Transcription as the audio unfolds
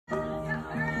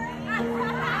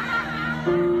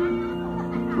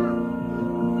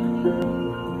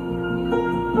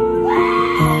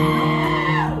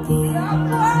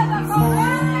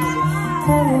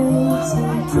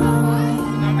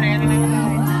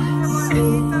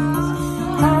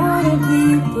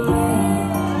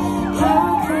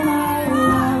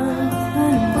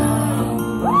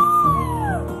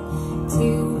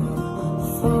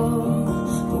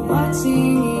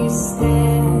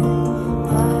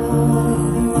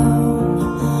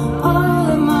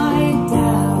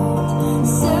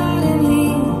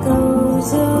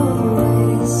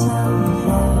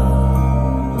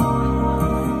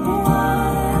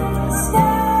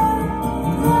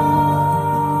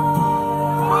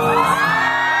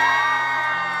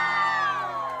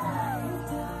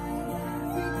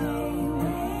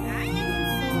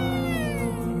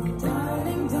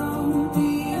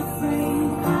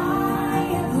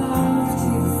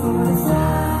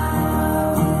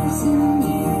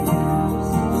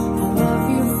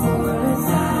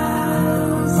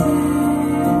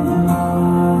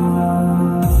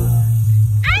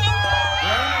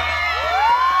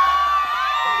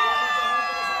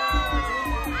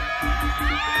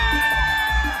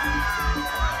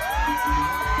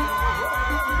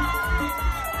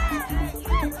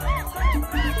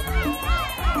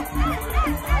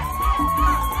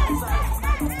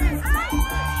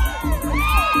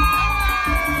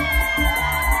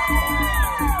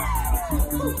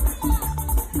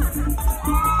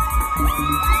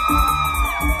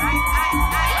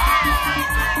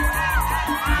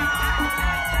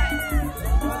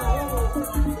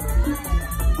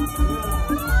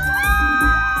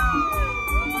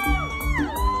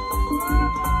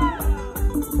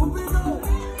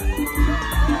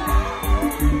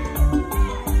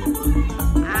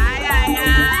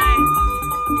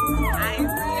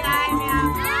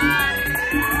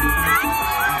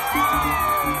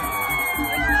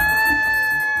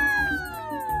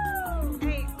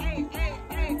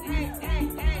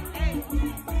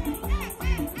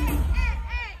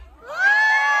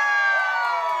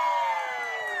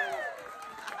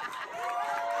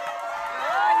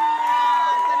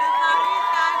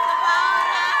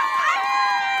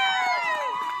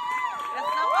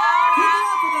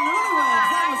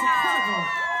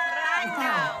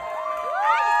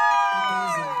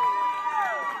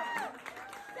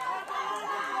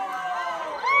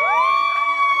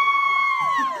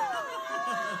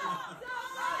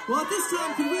Well, at this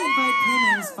time, can we invite Paymi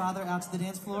and his father out to the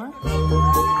dance floor?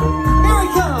 Here he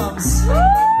comes!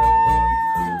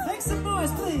 Make some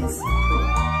noise, please!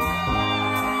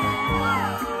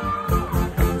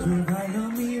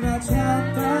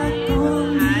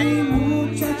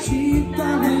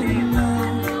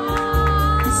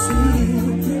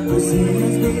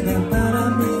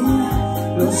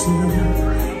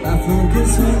 La flor que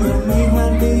sueña en mi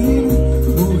jardín,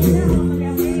 mujer,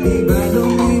 y bailo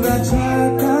mi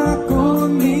bachata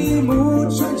con mi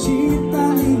muchachita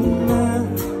linda.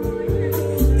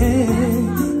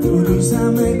 Tu risa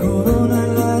me corona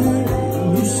la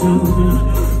ilusión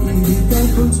y grita el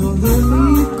pulso de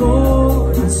mi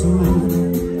corazón.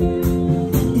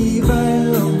 Y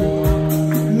bailo,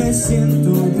 me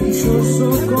siento dichoso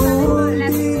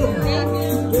contigo,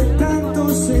 de tanto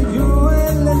sé yo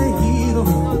el elegido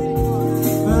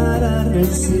para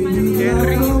recibir ¡Qué la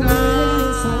rico!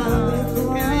 promesa de tu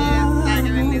 ¡Qué belleza,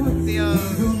 qué bendición!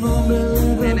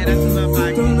 Tener a tu papá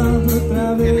aquí.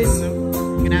 ¡Qué lindo!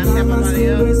 Gracias, papá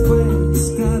Dios.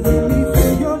 Respuesta de mi fe,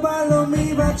 yo bailo mi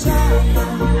bachata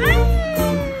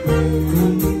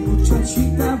con mi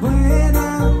muchachita buena,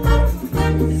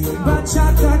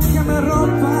 bachata que me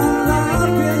rompa la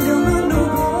piel, yo me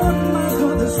nublo un manto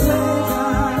de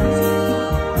estrellas.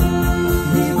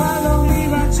 Y bailo mi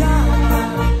bachata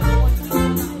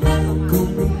con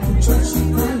mi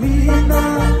muchachita linda,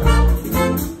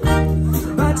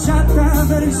 bachata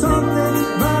de horizonte,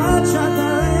 bachata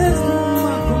de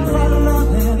espuma con farlo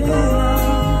de arena.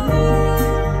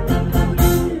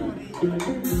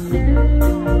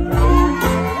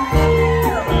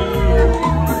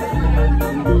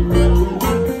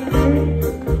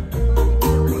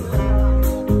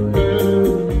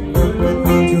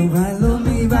 Yo bailo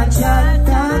mi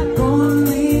bachata con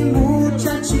mi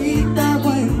muchachita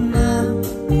buena.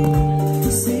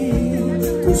 Sí,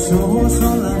 tus ojos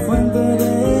son la fuente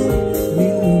de mi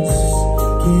luz,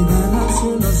 que dan al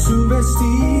cielo su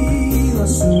vestido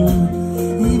azul.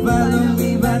 Y bailo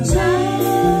mi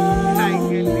bachata, Ay,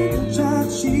 qué lindo.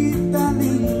 muchachita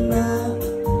linda.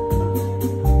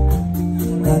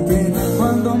 La tierra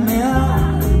cuando me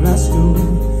hablas tú,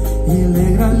 y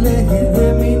el gran eje de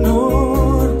mi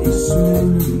norte y sur.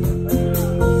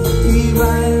 Y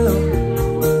bailo,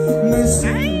 me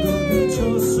siento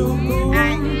dichoso contigo,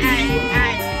 Ay, ay,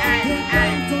 ay, ay, de ay,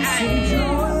 tanto ay. soy yo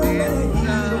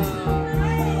elegido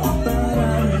Eso. para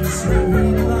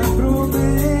recibir la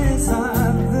promesa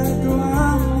de tu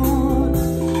amor.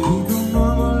 Y tu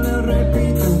amor le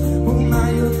repito una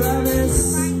y otra vez,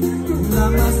 la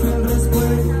más fiel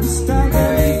respuesta de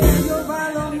mi. Yo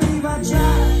bailo mi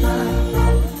bachata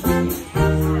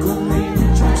con mi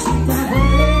muchachita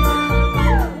buena,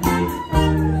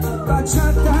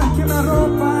 bachata que me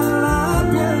arropa la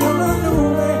piel de la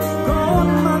nube con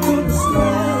manto de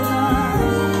estrellas.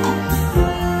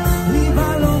 Y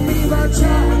bailo mi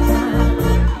bachata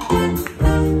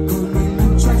con mi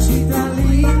muchachita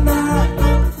linda,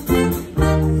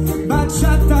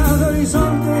 bachata de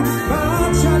horizonte,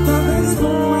 bachata de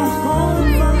espuma con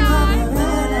palma de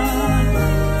arena.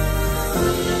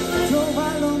 Yo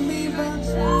bailo mi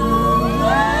bachata.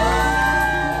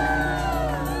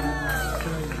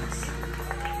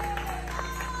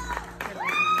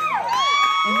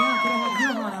 And now, can I have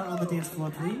Johan out on the dance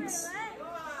floor, please?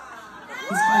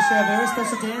 He's going to share a very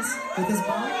special dance with his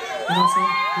mom and also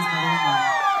his mother-in-law.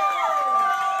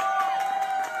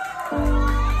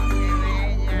 ¡Qué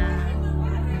bella!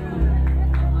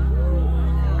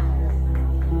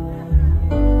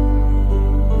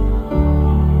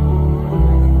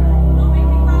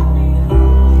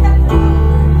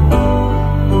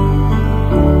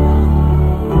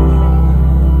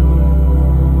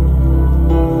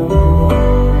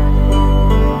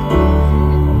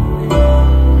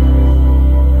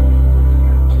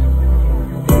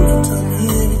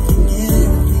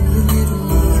 También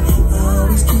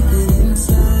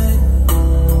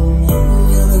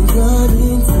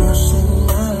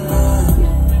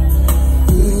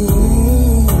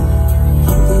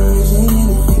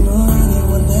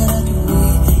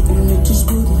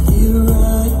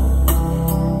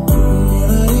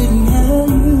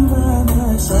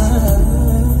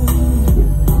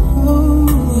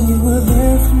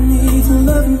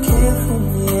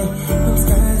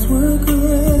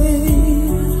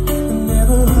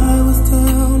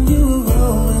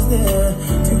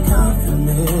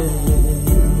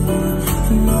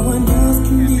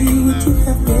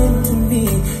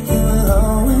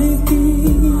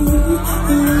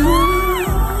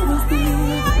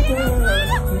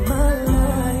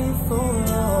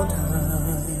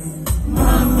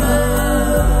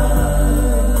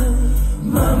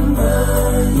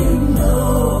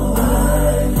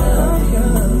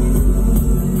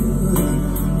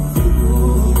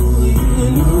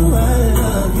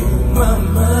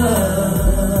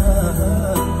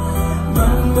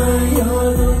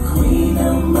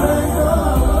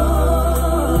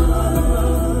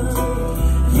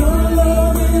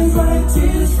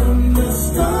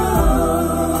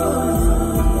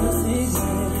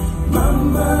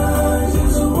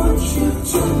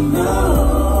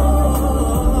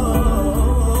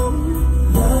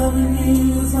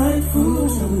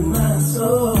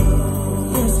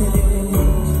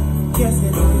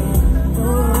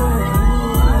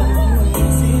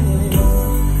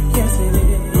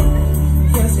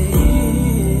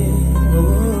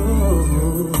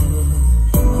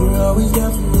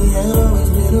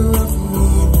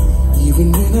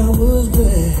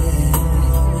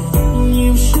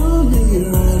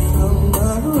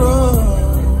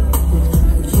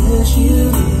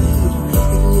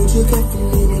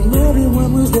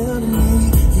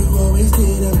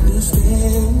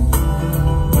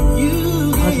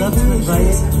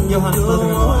Johan's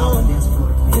mother-in-law out on the dance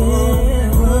floor, please.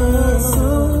 There were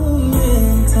so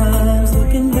many times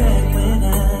looking back when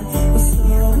I was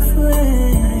so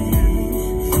afraid,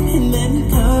 and then you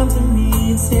come to me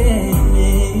and say,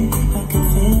 I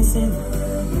confess it.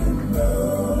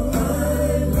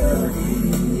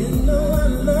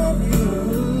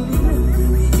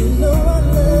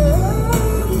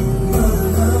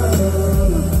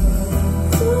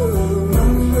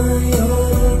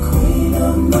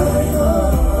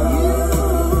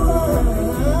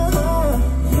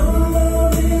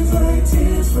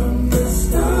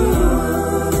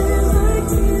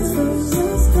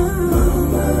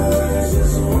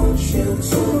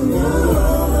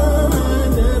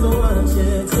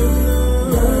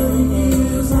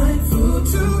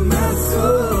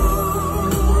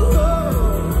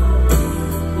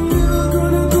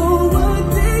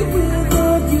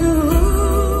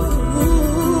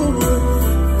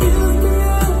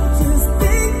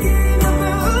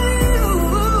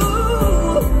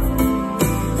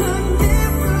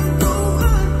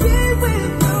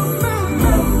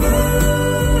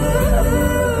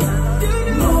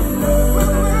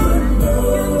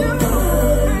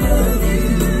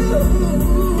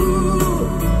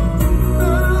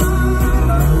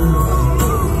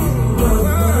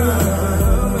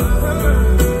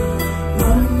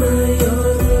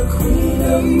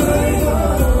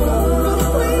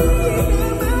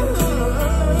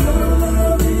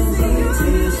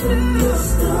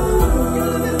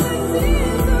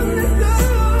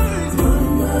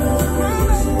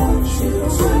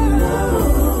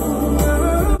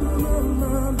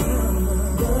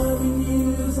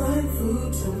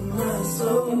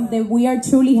 We are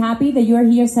truly happy that you are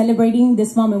here celebrating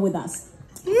this moment with us.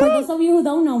 For those of you who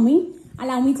don't know me,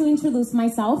 allow me to introduce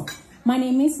myself. My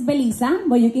name is Belisa,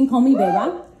 but you can call me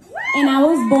Beba. And I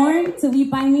was born to be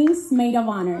Paymi's maid of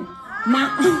honor.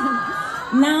 Not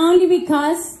only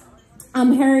because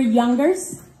I'm her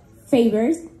youngest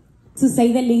favorite, to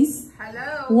say the least,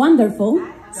 wonderful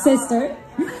sister,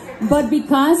 but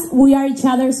because we are each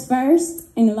other's first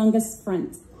and longest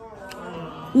friend.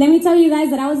 Let me tell you guys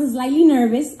that I was slightly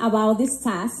nervous about this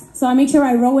task, so I made sure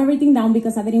I wrote everything down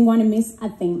because I didn't want to miss a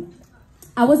thing.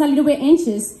 I was a little bit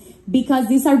anxious because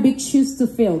these are big shoes to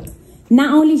fill.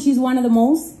 Not only she's one of the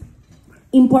most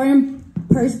important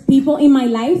people in my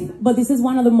life, but this is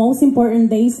one of the most important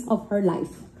days of her life.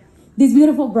 This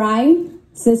beautiful bride,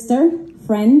 sister,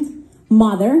 friend,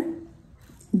 mother,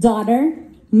 daughter,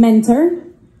 mentor,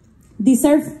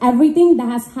 deserves everything that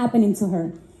has happened to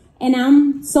her. And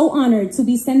I'm so honored to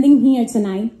be standing here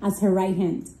tonight as her right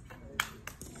hand.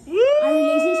 Our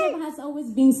relationship has always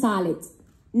been solid.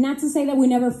 Not to say that we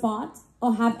never fought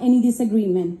or have any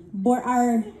disagreement, but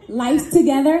our lives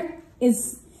together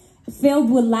is filled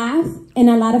with laugh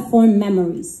and a lot of fond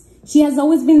memories. She has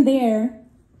always been there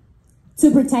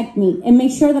to protect me and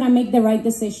make sure that I make the right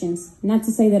decisions. Not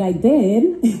to say that I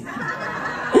did,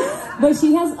 but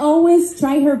she has always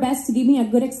tried her best to give me a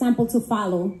good example to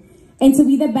follow and to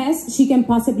be the best she can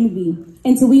possibly be.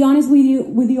 And to be honest with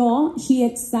you all, she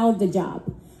excelled the job.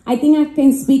 I think I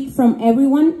can speak from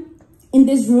everyone in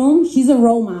this room. She's a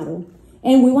role model.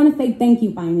 And we want to say thank you,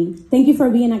 Paymi. Thank you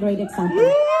for being a great example.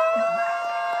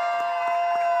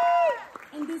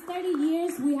 In these 30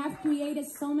 years, we have created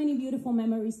so many beautiful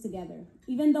memories together.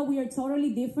 Even though we are totally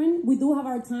different, we do have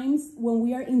our times when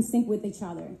we are in sync with each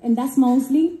other. And that's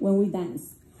mostly when we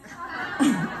dance.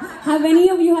 Have any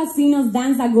of you seen us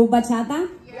dance a good bachata?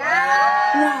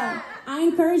 Yeah! Well, I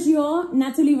encourage you all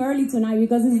not to leave early tonight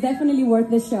because it's definitely worth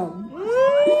the show.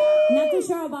 Not too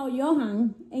sure about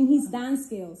Johan and his dance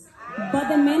skills, but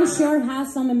the man sure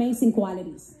has some amazing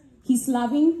qualities. He's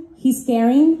loving, he's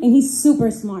caring, and he's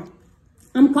super smart.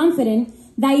 I'm confident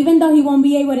that even though he won't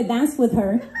be able to dance with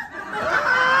her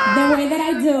the way that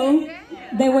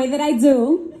I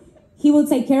do, he will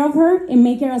take care of her and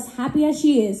make her as happy as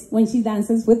she is when she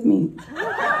dances with me.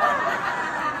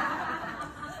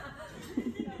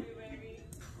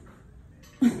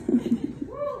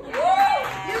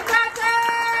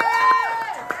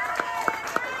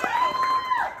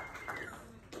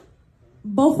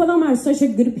 Both of them are such a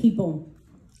good people,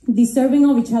 deserving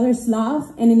of each other's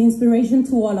love and an inspiration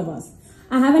to all of us.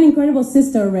 I have an incredible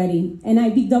sister already, and I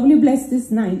be doubly blessed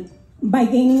this night by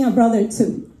gaining a brother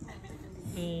too.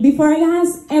 Before I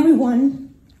ask everyone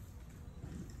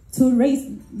to raise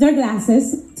their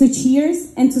glasses, to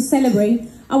cheers, and to celebrate,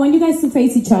 I want you guys to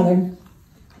face each other.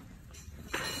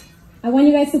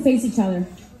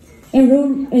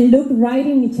 And look right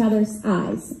in each other's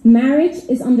eyes. Marriage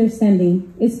is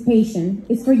understanding, it's patience,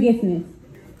 it's forgiveness,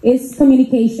 it's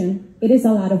communication. It is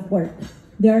a lot of work.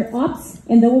 There are ups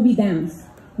and there will be downs.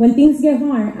 when things get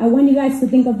hard, I want you guys to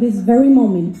think of this very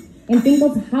moment and think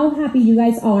of how happy you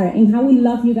guys are and how in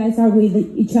love you guys are with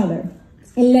each other.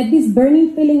 And let this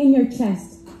burning feeling in your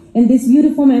chest and these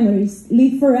beautiful memories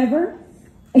live forever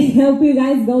and help you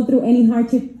guys go through any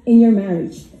hardship in your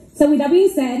marriage. So with that being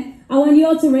said, I want you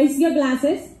all to raise your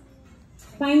glasses.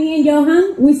 Paymi and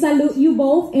Johan, we salute you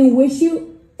both and wish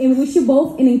you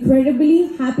both an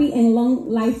incredibly happy and long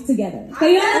life together.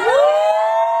 Okay,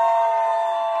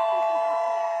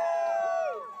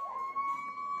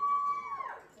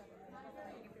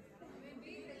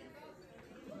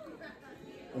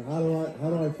 How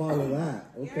do I follow that?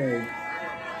 Okay.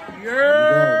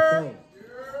 Yeah.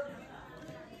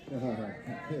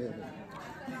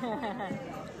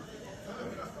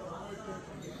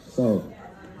 So,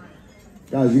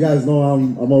 guys, you guys know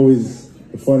I'm always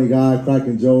a funny guy,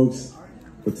 cracking jokes,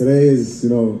 but today is,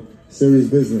 serious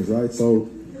business, right? So,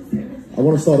 I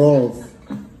want to start off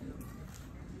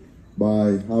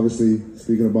by obviously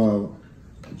speaking about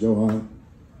Johan.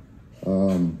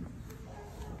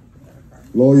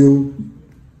 Loyal,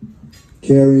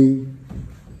 caring,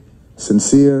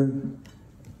 sincere,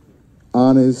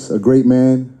 honest, a great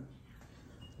man.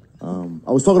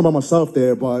 I was talking about myself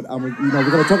there, but we're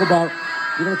gonna talk about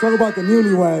the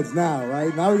newlyweds now,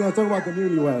 right? Now we're gonna talk about the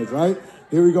newlyweds, right?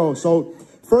 Here we go. So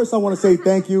first, I want to say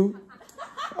thank you.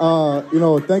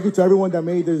 Thank you to everyone that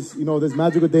made this, this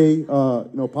magical day,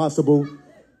 possible.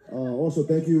 Also,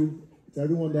 thank you to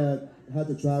everyone that had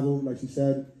to travel, like she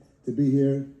said, to be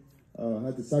here.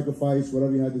 Had to sacrifice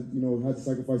whatever you had to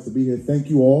sacrifice to be here. Thank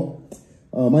you all.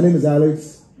 My name is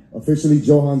Alex, officially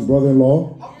Johan's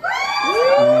brother-in-law.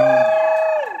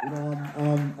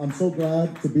 I'm so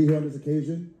glad to be here on this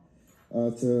occasion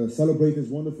to celebrate this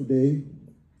wonderful day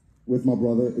with my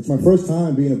brother. It's my first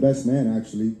time being a best man,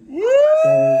 actually. So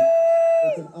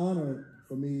it's an honor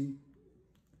for me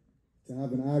to have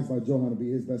been asked by Johan to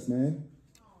be his best man.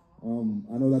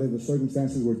 I know that if the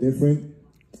circumstances were different,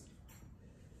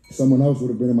 someone else would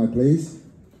have been in my place.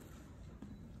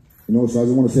 So I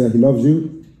just want to say that he loves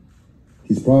you.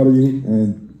 He's proud of you,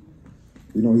 and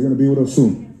he's going to be with us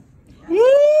soon.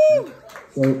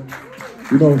 So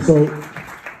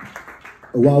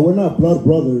while we're not blood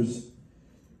brothers,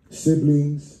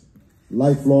 siblings,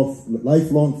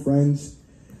 lifelong friends,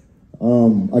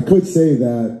 I could say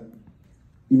that,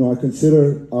 I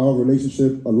consider our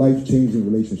relationship a life-changing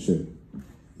relationship.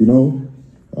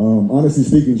 Honestly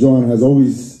speaking, Johan has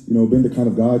always, been the kind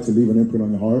of guy to leave an imprint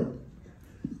on your heart.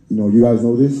 You guys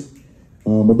know this.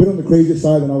 A bit on the crazier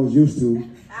side than I was used to,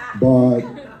 but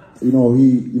he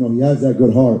has that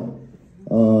good heart.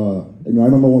 I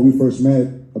remember when we first met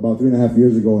about 3.5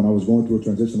 years ago, and I was going through a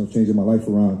transition of changing my life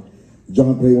around.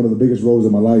 John played one of the biggest roles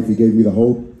in my life. He gave me the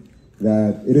hope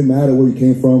that it didn't matter where you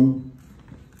came from.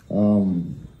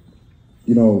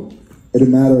 It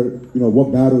didn't matter,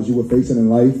 what battles you were facing in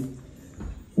life.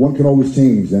 One can always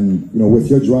change, and with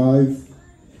your drive,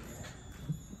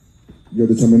 your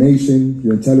determination,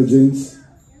 your intelligence,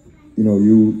 you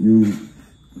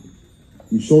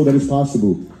show that it's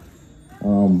possible.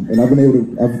 And I've been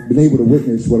able to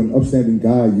witness what an upstanding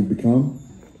guy you've become.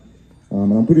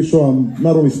 And I'm pretty sure I'm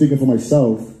not only speaking for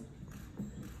myself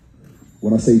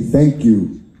when I say thank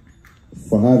you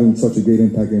for having such a great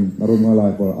impact in not only my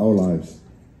life but our lives.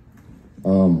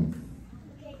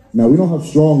 Now we know how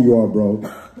strong you are, bro,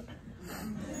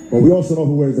 but we also know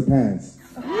who wears the pants.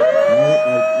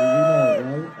 Right?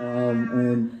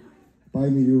 And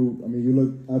Paymi, you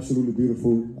look absolutely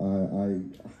beautiful.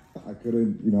 I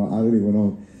couldn't, I didn't even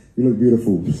know. You look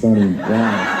beautiful, stunning.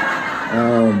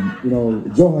 Wow.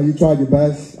 Johan, you tried your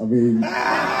best. You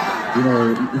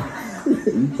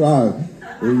tried.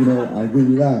 I give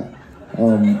you that.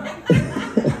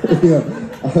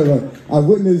 I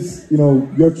witnessed,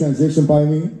 your transition,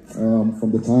 Paymi,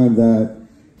 from the time that,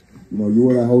 you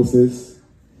were that hostess,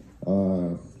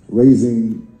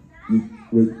 raising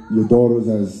your daughters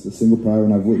as a single parent.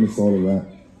 And I've witnessed all of that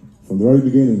from the very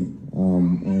beginning.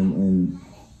 And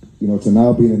to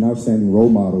now being an outstanding role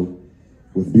model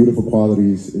with beautiful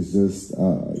qualities is just,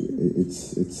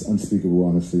 it's unspeakable,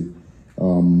 honestly.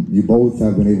 You both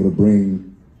have been able to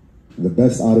bring the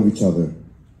best out of each other,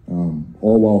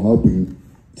 all while helping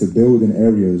to build in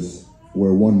areas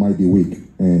where one might be weak,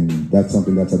 and that's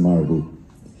something that's admirable.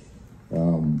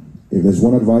 If there's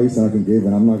one advice that I can give,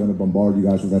 and I'm not going to bombard you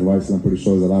guys with advice, I'm pretty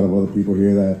sure there's a lot of other people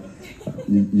here that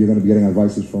you're going to be getting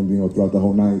advices from, throughout the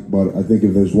whole night. But I think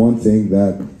if there's one thing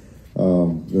that,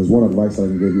 there's one advice that I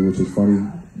can give you, which is funny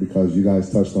because you guys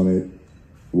touched on it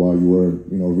while you were,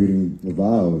 reading the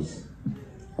vows.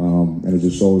 And it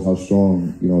just shows how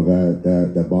strong,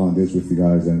 that bond is with you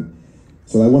guys. And,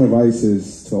 So that one advice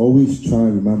is to always try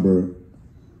and remember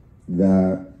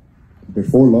that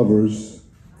before lovers,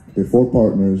 before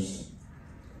partners,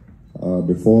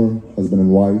 before husband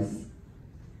and wife,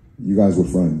 you guys were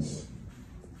friends.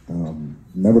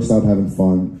 Never stop having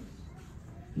fun.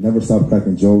 Never stop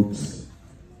cracking jokes.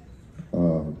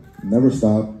 Never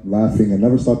stop laughing, and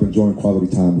never stop enjoying quality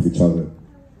time with each other.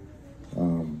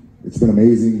 It's been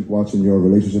amazing watching your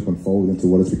relationship unfold into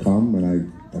what it's become,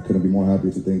 and I couldn't be more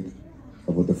happy to think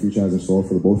of what the future has in store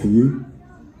for the both of you.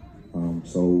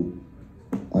 So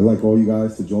I'd like all you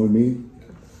guys to join me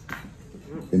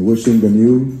in wishing the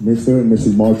new Mr. and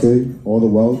Mrs. Marte all the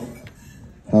wealth,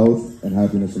 health, and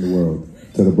happiness in the world.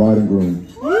 To the bride and groom.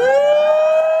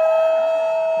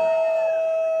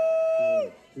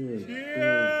 Cheers.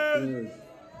 Cheers.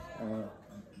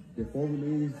 Before we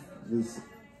leave this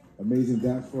amazing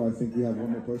dance floor, I think we have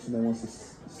one more person that wants to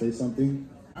say something.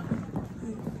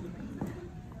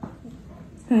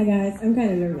 Hi guys, I'm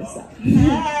kind of nervous.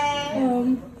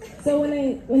 So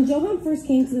when Johan first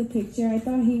came to the picture, I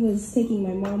thought he was taking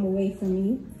my mom away from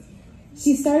me.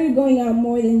 She started going out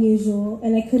more than usual,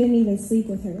 and I couldn't even sleep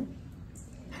with her.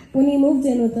 When he moved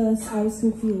in with us, I was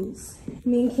confused.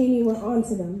 Me and Kami were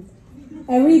onto them.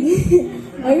 Every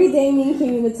day me and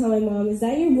Kami would tell my mom, "Is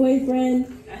that your boyfriend?"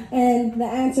 And the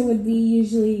answer would be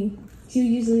she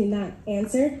would usually not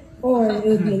answer, or it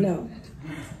would be no.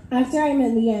 After I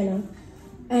met Leanna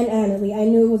and Annalie, I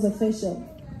knew it was official.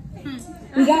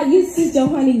 We got used to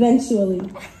Johan eventually.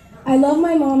 I love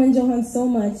my mom and Johan so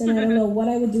much, and I don't know what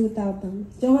I would do without them.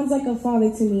 Johan's like a father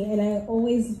to me, and I'll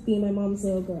always be my mom's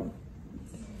little girl.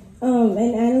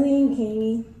 And Annalie and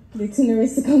Kami, they're too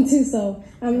nervous to come too, so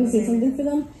I'm going to say something for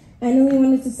them. Annalie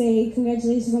wanted to say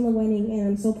congratulations on the wedding, and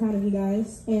I'm so proud of you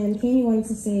guys. And Kami wanted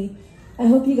to say, I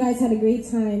hope you guys had a great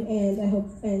time,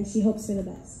 and she hopes for the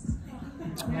best.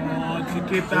 Oh,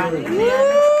 chiquita.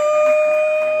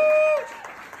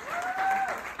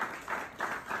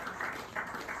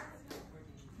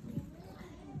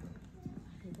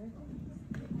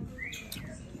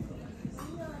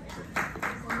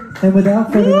 And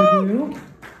without further ado,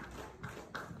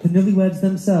 the newlyweds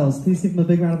themselves. Please give them a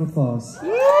big round of applause.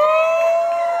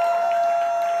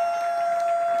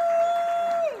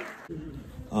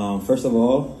 First of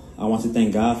all, I want to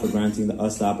thank God for granting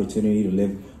us the opportunity to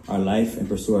live our life and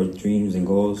pursue our dreams and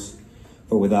goals.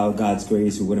 For without God's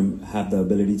grace, we wouldn't have the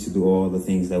ability to do all the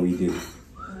things that we do.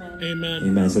 Amen.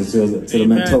 Amen. So to the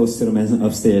men, toast to the men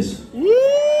upstairs.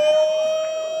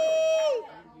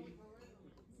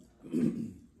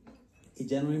 It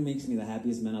generally makes me the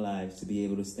happiest man alive to be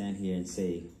able to stand here and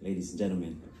say, ladies and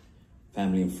gentlemen,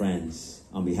 family and friends,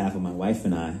 on behalf of my wife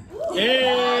and I,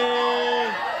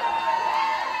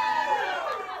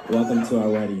 welcome to our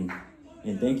wedding.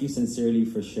 And thank you sincerely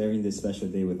for sharing this special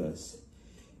day with us.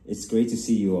 It's great to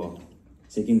see you all.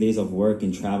 Taking days of work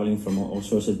and traveling from all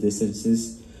sorts of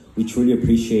distances, we truly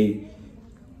appreciated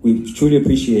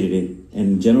it,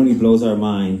 and generally blows our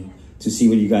mind to see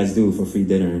what you guys do for free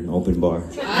dinner and open bar.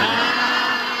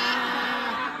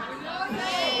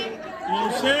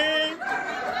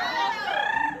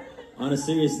 On a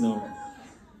serious note,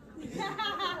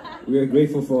 we are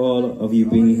grateful for all of you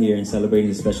being here and celebrating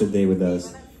this special day with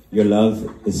us. Your love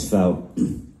is felt.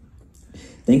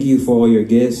 Thank you for all your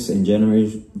gifts and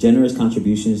generous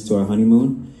contributions to our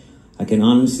honeymoon. I can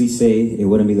honestly say it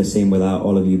wouldn't be the same without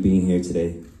all of you being here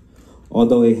today.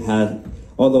 Although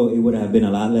it would have been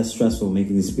a lot less stressful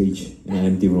making this speech in an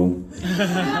empty room.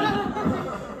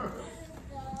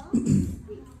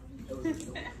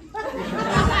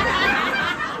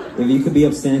 If you could be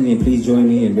upstanding, and please join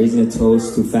me in raising a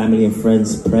toast to family and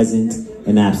friends present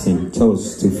and absent.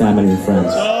 Toast to family and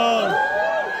friends.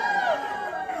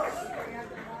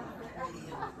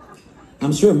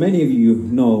 I'm sure many of you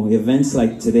know events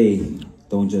like today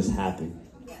don't just happen.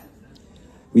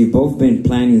 We've both been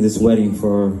planning this wedding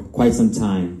for quite some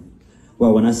time.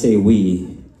 Well, when I say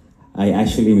we, I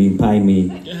actually mean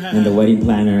Paymi and the wedding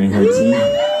planner and her team.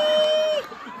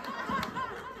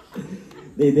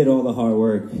 They did all the hard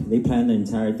work. They planned the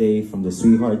entire day, from the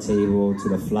sweetheart table to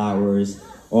the flowers,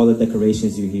 all the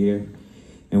decorations you hear.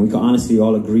 And we can honestly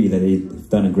all agree that they've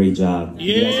done a great job.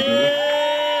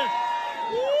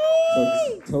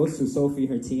 So toast to Sophie,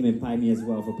 her team, and Paymi as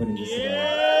well for putting this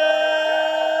together.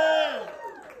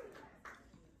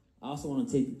 I also want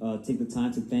to take the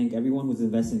time to thank everyone who's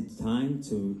invested time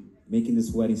to making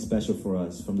this wedding special for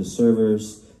us. From the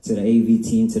servers, to the AV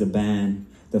team, to the band,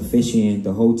 the officiant,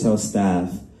 the hotel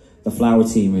staff, the flower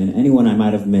team, and anyone I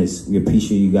might have missed. We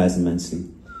appreciate you guys immensely.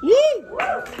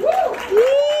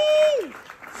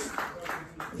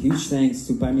 Huge thanks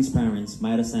to Paymi's parents,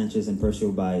 Mayra Sanchez and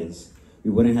Percio Baez, We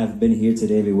wouldn't have been here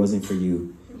today if it wasn't for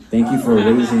you. Thank you for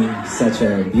raising such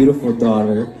a beautiful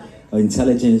daughter, an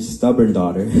intelligent, stubborn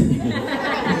daughter.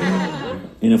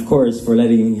 And of course, for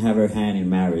letting me have her hand in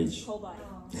marriage.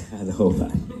 The whole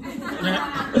time.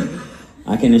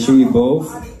 I can assure you both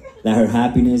that her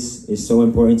happiness is so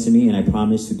important to me, and I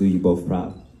promise to do you both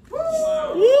proud.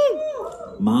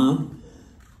 Mom,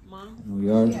 we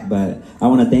are, but I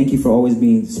want to thank you for always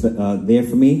being there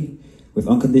for me with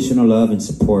unconditional love and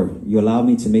support. You allow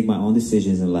me to make my own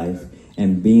decisions in life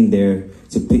and being there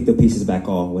to pick the pieces back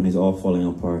all when it's all falling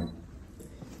apart.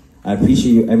 I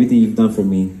appreciate you, everything you've done for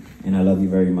me, and I love you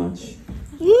very much.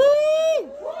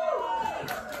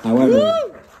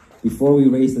 However, before we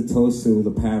raise the toast to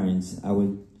the parents, I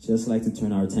would just like to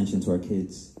turn our attention to our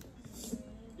kids.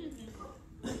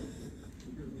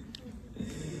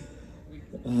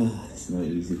 It's not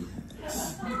easy.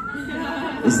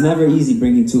 It's never easy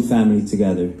bringing two families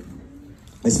together,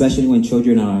 especially when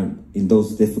children are in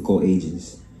those difficult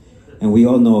ages. And we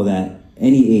all know that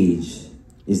any age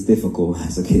is difficult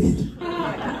as a kid.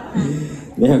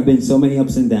 There have been so many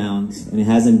ups and downs, and it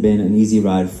hasn't been an easy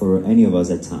ride for any of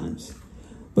us at times.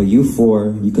 But you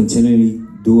four, you continually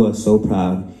do us so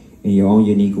proud in your own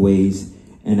unique ways.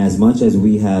 And as much as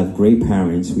we have great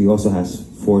parents, we also have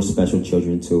 4 special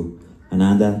children too.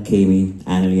 Ananda, Paymi,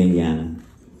 Annalie, and Liana.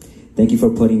 Thank you for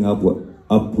putting up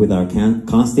with our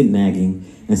constant nagging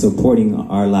and supporting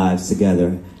our lives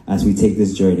together as we take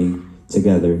this journey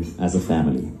together as a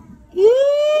family.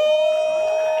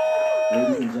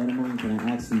 Ladies and gentlemen, can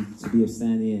I ask you to be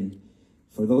upstanding? And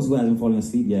for those who haven't fallen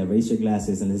asleep yet, raise your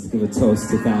glasses and let's give a toast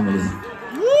to family.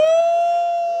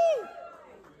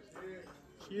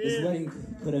 This wedding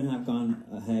couldn't have gone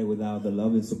ahead without the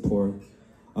love and support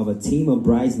of a team of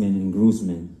bridesmen and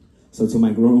groomsmen. So to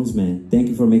my groomsmen, thank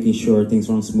you for making sure things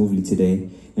run smoothly today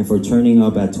and for turning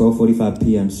up at 12:45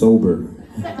 p.m. sober.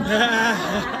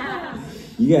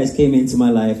 You guys came into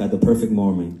my life at the perfect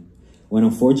moment. When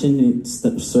unfortunate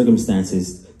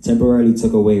circumstances temporarily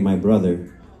took away my brother,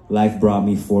 life brought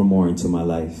me 4 more into my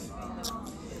life.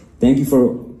 Thank you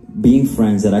for being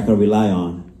friends that I could rely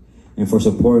on and for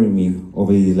supporting me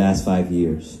over these last 5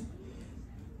 years.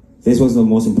 This was the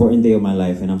most important day of my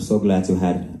life, and I'm so glad to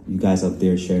have you guys up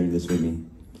there sharing this with me.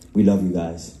 We love you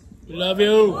guys. We love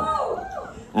you.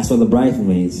 As for the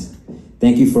bridesmaids,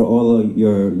 thank you for all of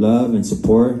your love and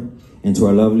support. And to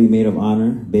our lovely maid of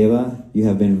honor, Beba, you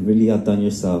have been really outdone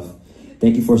yourself.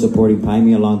 Thank you for supporting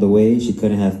Paymi along the way. She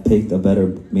couldn't have picked a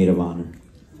better maid of honor.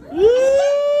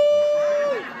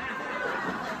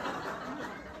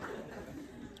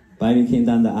 Paymi came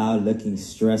down the aisle looking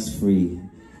stress-free.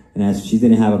 And as she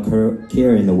didn't have a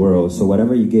care in the world, so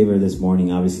whatever you gave her this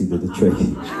morning obviously did the trick.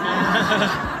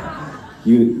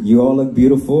 You all look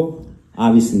beautiful.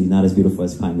 Obviously not as beautiful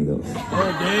as Paymi though.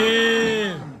 Oh, damn.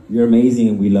 You're amazing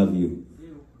and we love you.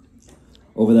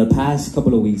 Over the past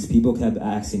couple of weeks, people kept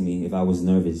asking me if I was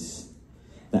nervous.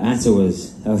 The answer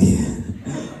was, hell yeah.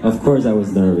 Of course I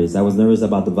was nervous. I was nervous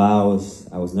about the vows.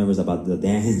 I was nervous about the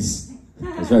dance.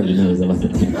 I was very nervous about the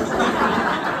dance.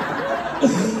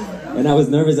 And I was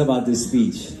nervous about this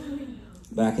speech.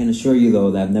 But I can assure you,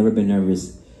 though, that I've never been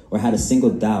nervous or had a single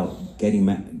doubt getting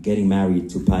married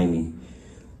to Paymi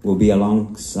will be,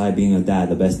 alongside being a dad,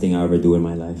 the best thing I ever do in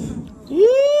my life.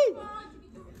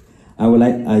 I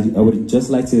would just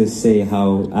like to say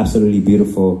how absolutely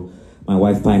beautiful my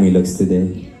wife Paymi looks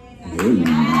today. Hey.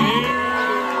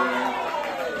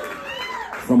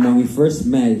 From when we first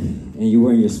met and you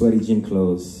were in your sweaty gym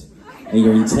clothes, and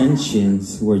your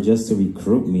intentions were just to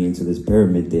recruit me into this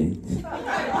pyramid thing.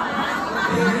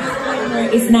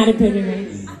 It's not a pyramid.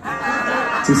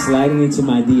 To sliding into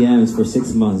my DMs for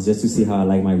 6 months just to see how I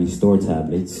like my Restore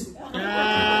tablets.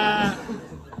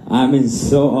 I'm in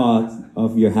so awe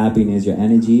of your happiness, your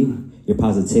energy, your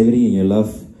positivity, and your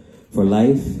love for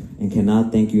life, and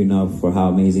cannot thank you enough for how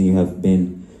amazing you have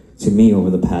been to me over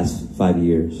the past 5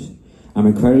 years. I'm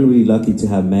incredibly lucky to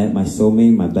have met my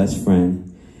soulmate, my best friend,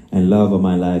 and love of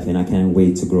my life, and I can't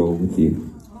wait to grow with you.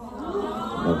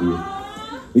 Love you.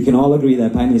 We can all agree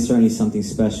that Paymi is certainly something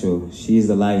special. She is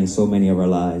the light in so many of our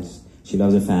lives. She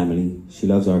loves her family, she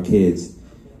loves our kids,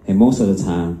 and most of the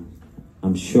time,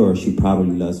 I'm sure she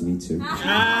probably loves me too.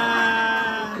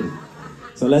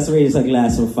 So let's raise a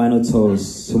glass for final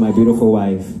toast to my beautiful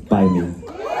wife, Paymi.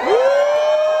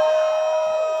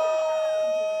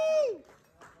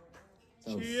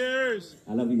 Cheers.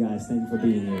 I love you guys. Thank you for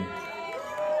being here.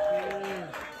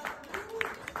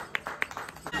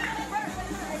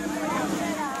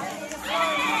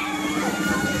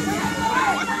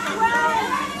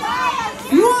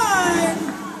 One,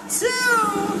 two,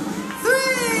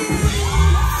 three.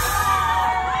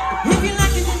 If you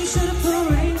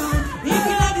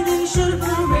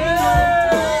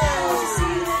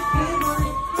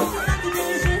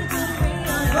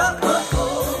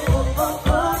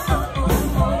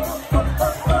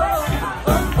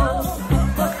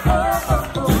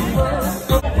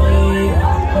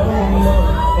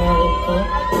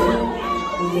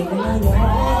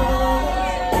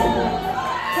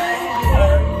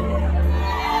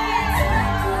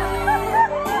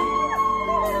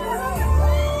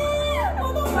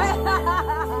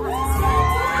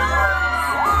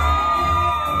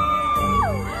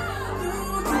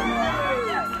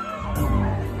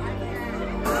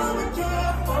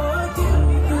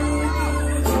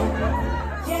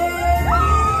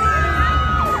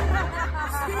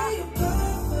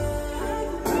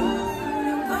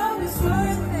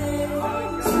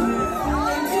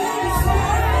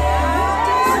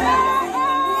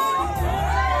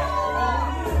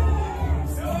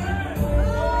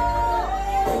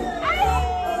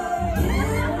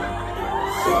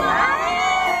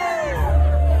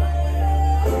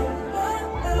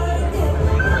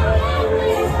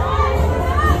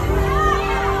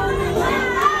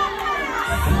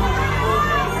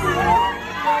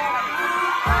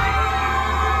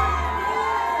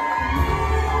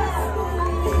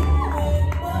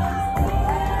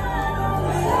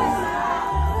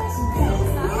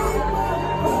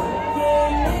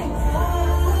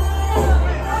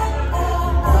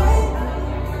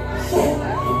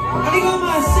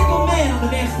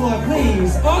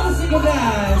Please, all the single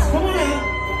guys, come on out.